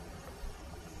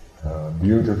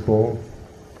 beautiful,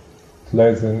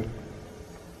 pleasant,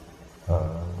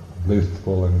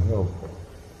 blissful and willful.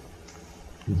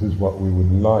 This is what we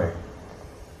would like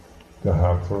to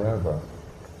have forever.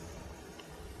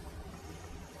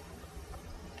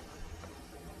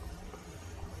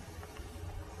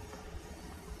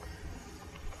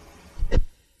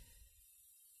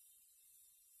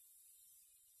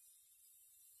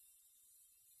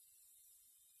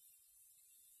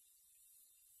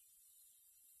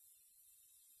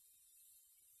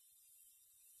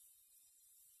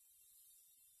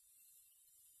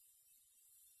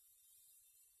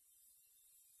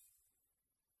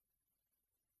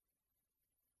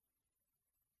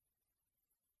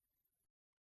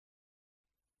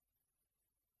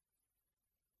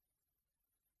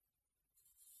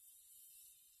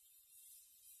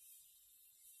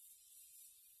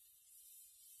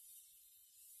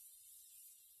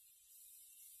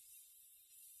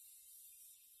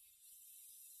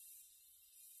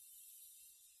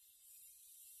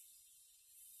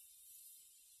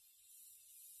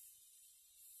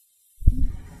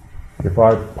 If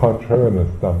I punch her in the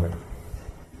stomach,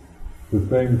 the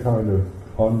same kind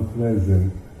of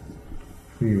unpleasant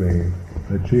feeling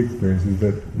that she experiences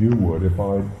that you would if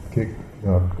I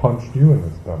punched you in the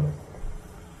stomach.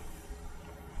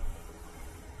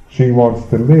 She wants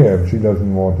to live, she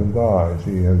doesn't want to die,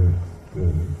 she has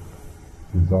a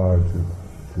desire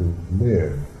to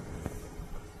live.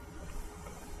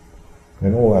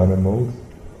 And all animals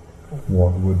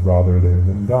would rather live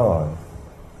than die.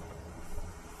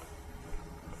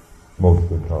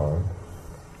 Most of the time.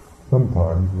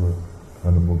 Sometimes the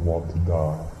animals want to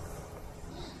die.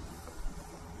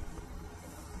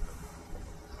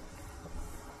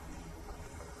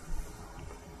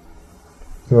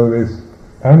 So this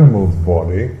animal's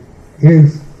body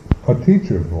is a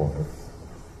teacher for us.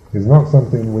 It's not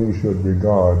something we should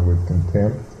regard with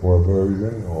contempt or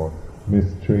aversion or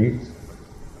mistreat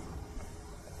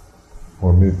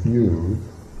or misuse,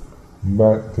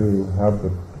 but to have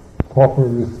the proper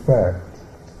respect,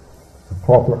 the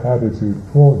proper attitude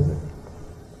towards it.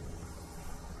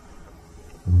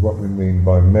 Is what we mean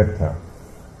by metta.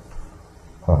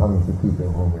 Aham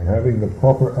satita homi. Having the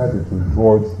proper attitude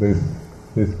towards this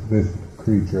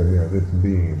creature here, this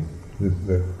being,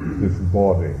 this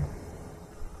body.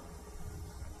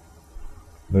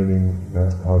 Learning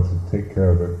how to take care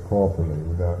of it properly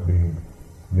without being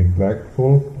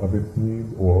neglectful of its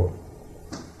needs or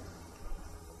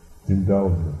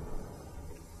indulgent.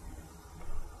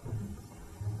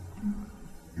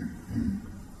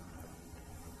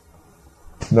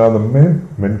 Now the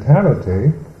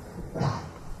mentality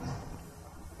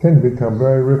can become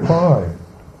very refined.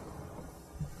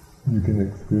 You can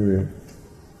experience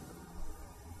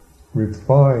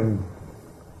refined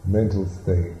mental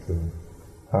states and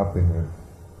happiness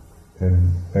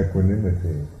and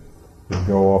equanimity that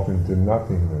go off into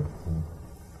nothingness, and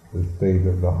the state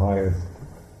of the highest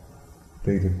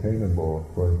state attainable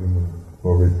for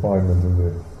refinement of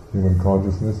the human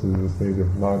consciousness is a state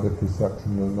of neither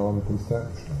perception nor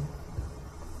non-perception.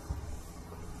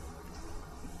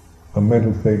 A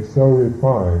mental state so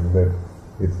refined that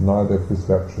it's neither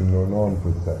perception nor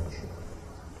non-perception.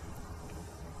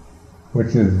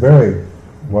 Which is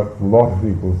what a lot of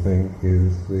people think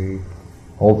is the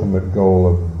ultimate goal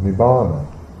of Nibbana.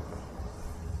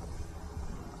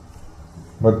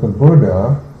 But the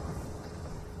Buddha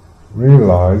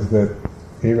realized that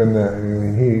even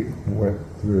he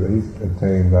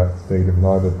attained that state of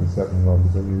neither perception nor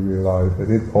non-perception, he realized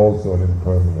that it's also an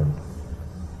impermanent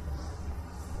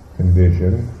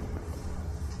condition,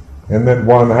 and that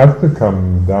one has to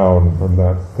come down from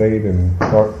that state and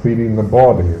start feeding the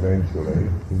body eventually.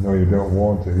 Even though you don't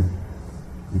want to,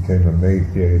 became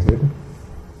emaciated.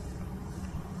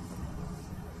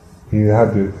 He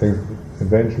had to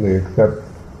eventually accept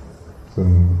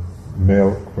some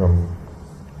milk from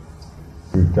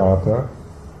Sujata,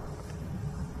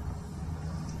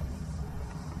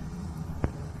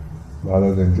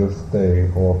 rather than just stay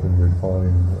off in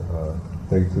refined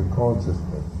states of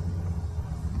consciousness.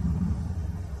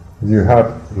 He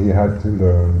had to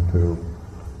learn to,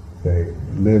 say,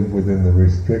 live within the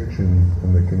restrictions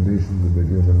and the conditions of the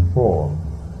human form.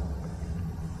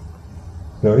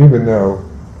 So even though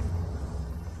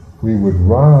we would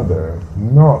rather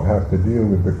not have to deal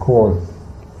with the coarse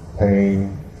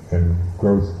pain and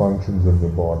gross functions of the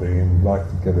body, and we'd like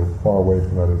to get as far away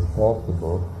from that as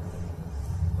possible,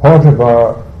 part of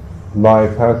our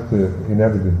life has to,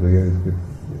 inevitably,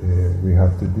 we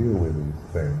have to deal with these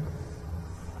things,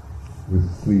 with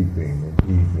sleeping and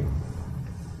eating,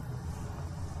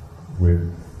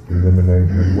 with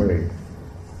elimination of weight,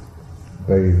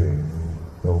 bathing,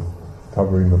 so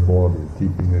covering the body,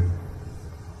 keeping it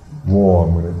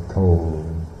warm when it's cold,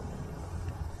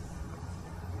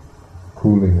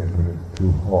 cooling it when it's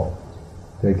too hot,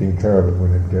 taking care of it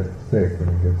when it gets sick, when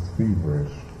it gets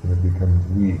feverish, when it becomes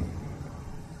weak.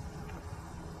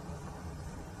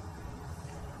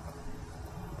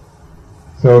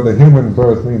 So the human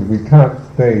birth means we can't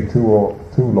stay too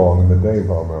long in the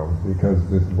Deva realm, because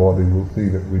this body will see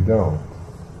that we don't.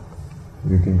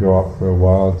 You can go up for a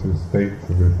while to states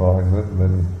of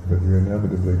refinement, but you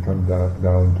inevitably come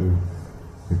down to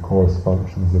the coarse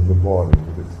functions of the body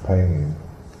with its pain.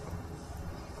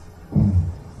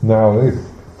 Now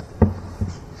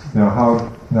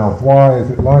why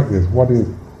is it like this? What is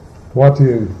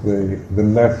the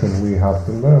lesson we have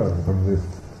to learn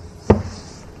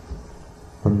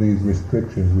from these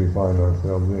restrictions we find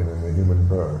ourselves in the human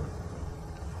birth?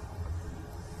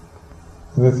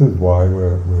 And this is why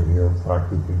we're here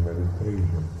practicing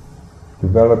meditation,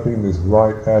 developing this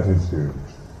right attitude,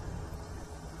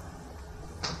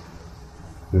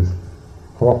 this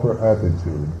proper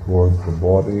attitude towards the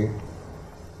body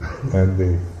and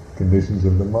the conditions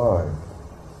of the mind.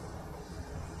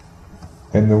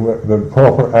 And the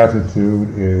proper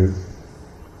attitude is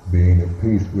being at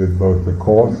peace with both the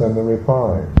coarse and the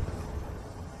refined,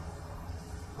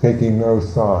 taking no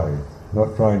sides,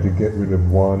 not trying to get rid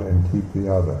of one and keep the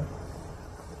other,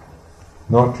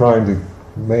 not trying to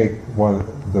make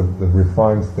the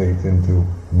refined states into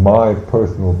my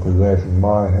personal possession,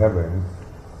 my heaven,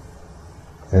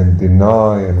 and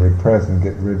deny and repress and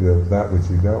get rid of that which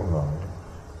you don't like.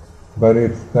 But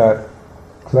it's that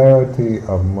clarity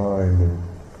of mind and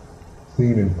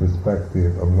seen in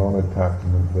perspective of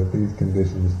non-attachment that these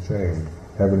conditions change.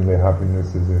 Heavenly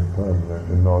happiness is impermanent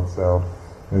and not self,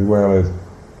 as well as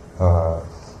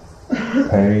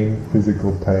pain,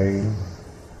 physical pain,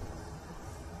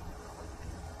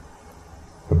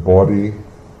 the body,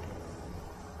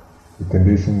 the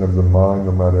condition of the mind,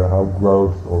 no matter how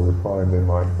gross or refined they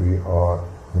might be, are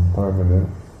impermanent,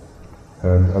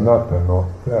 and anatta, not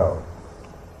self.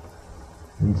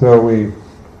 And so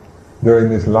during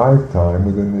this lifetime,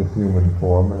 within this human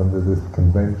form, under this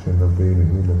convention of being a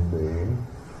human being,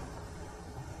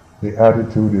 the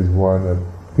attitude is one of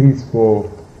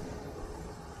peaceful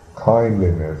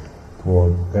kindliness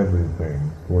towards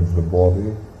everything, towards the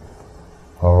body,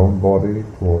 our own body,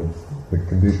 towards the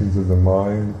conditions of the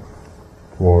mind,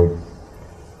 towards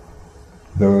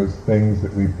those things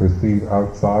that we perceive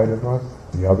outside of us,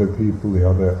 the other people, the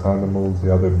other animals,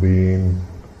 the other beings.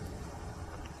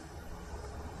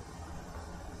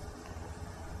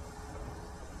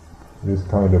 This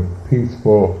kind of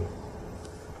peaceful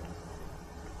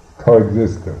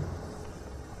coexistence,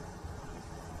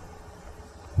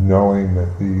 knowing that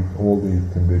all these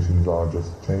conditions are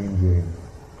just changing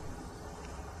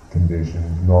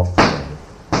conditions, not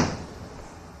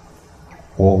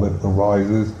all that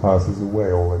arises passes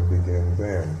away, all that begins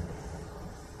ends.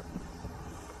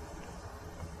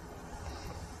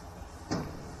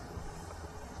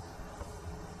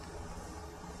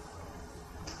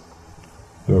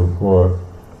 So for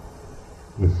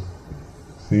this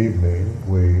evening,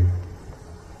 we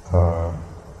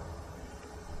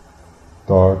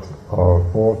start our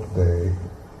fourth day,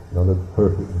 another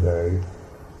perfect day,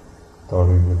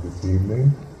 starting with this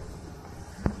evening,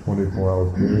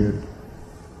 24-hour period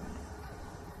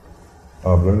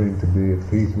of learning to be at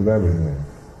peace with everything,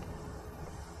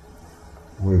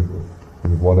 with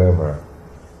whatever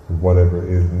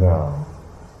is now.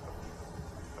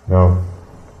 Now,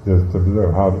 just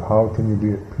observe, how can you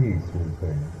be at peace with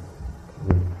things?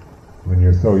 When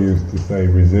you're so used to, say,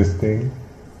 resisting,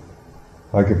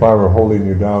 like if I were holding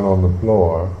you down on the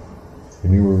floor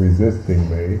and you were resisting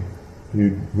me,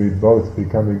 we'd both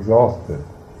become exhausted.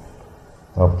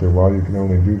 After a while, you can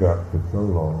only do that for so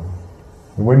long.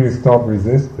 And when you stop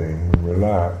resisting and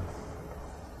relax,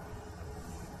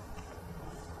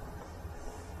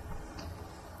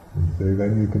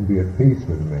 then you can be at peace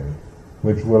with me,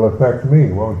 which will affect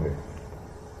me, won't it?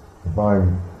 If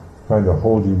I'm trying to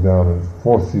hold you down and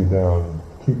force you down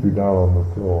keep you down on the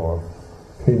floor,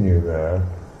 pin you there.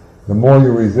 The more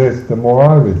you resist, the more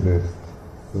I resist.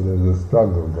 So there's a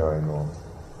struggle going on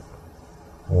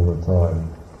all the time,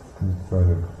 trying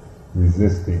to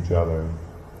resist each other,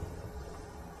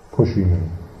 pushing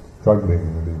and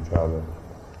struggling with each other.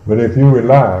 But if you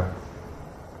relax,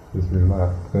 just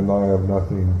relax, then I have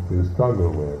nothing to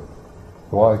struggle with,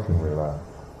 so I can relax.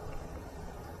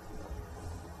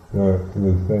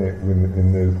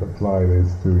 In this, apply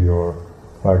this to your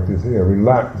practice here.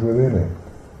 Relax within it.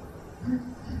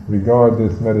 Regard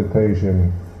this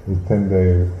meditation, this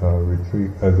 10-day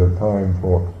retreat, as a time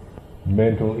for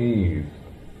mental ease,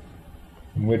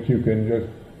 in which you can just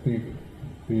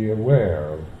be aware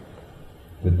of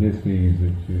the dis-ease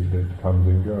that comes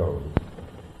and goes,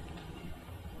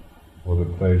 or the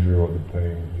pleasure or the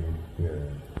pain you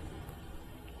experience.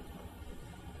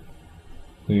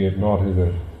 See it not as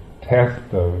a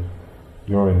test of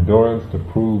your endurance to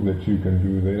prove that you can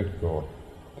do this, or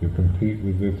to compete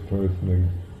with this person,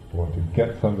 or to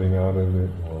get something out of it,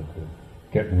 or to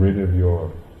get rid of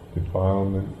your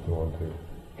defilements, or to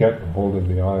get hold of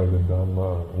the eye of the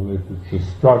Dhamma. All this is to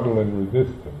struggle and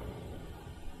resistance,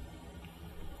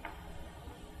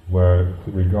 where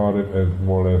to regard it as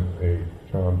more or less a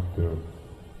chance to,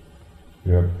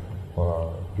 you have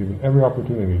given every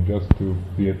opportunity just to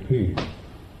be at peace.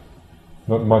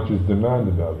 Not much is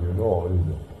demanded of you at all, is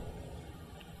it?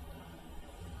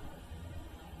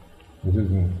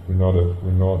 We're not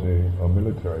a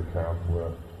military camp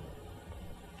where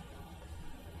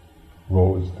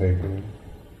roll is taken,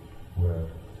 where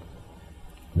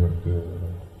you have to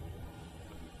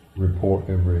report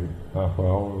every half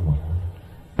hour or whatever.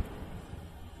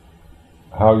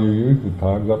 How you use the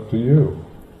time is up to you.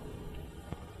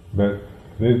 But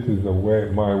this is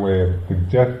my way of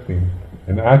suggesting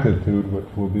an attitude which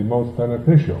will be most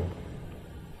beneficial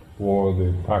for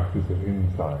the practice of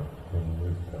insight and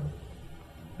wisdom.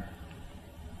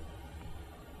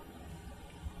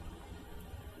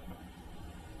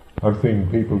 I've seen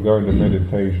people go into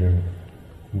meditation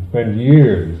and spend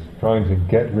years trying to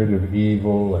get rid of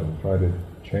evil and try to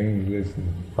change this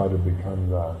and try to become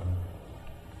that.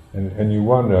 And you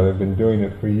wonder, they've been doing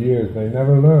it for years, they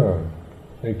never learn.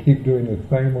 They keep doing the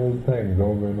same old things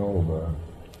over and over.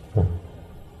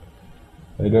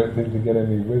 They don't seem to get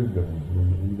any wisdom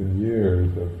in even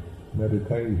years of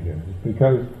meditation. It's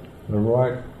because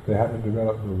they haven't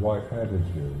developed the right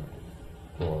attitude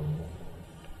for them.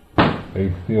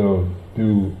 They still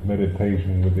do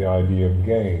meditation with the idea of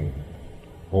gain,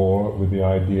 or with the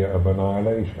idea of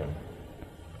annihilation.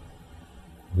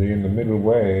 In the middle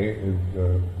way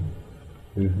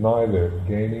is neither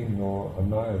gaining nor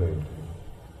annihilating.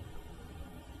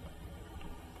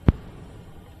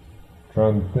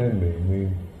 Transcending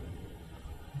means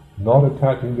not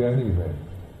attaching to anything.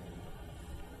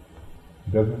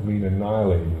 It doesn't mean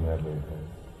annihilating everything.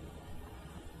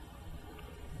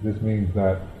 This means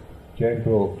that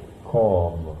gentle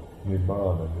calm,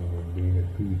 nibbana, meaning being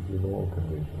at peace with all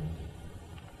conditions.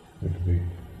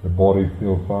 The body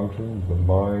still functions, the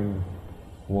mind,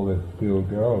 all that still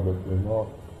go, but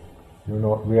you're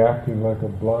not reacting like a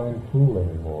blind fool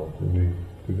anymore to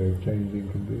their changing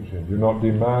conditions. You're not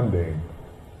demanding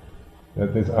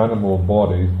that this animal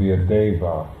body be a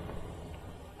deva.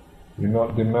 You're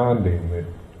not demanding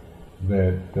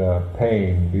that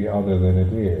pain be other than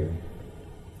it is.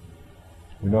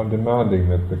 You're not demanding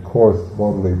that the coarse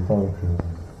bodily functions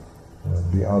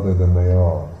be other than they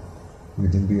are. You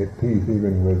can be at peace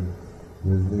even with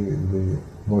the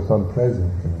most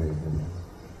unpleasant conditions,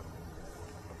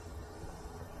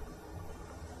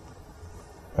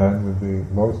 and with the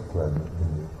most pleasant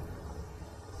conditions.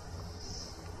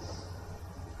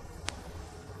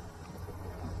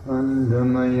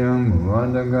 Andamayam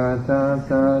vadagata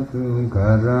tatu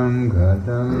karam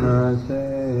katamase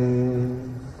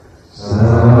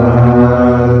sadhu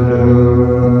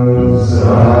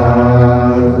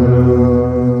sadhu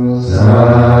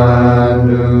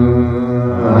sadhu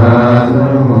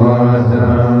anumodam.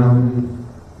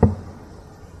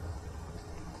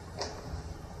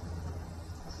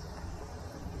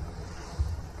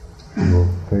 We'll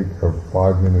take a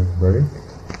 5-minute break.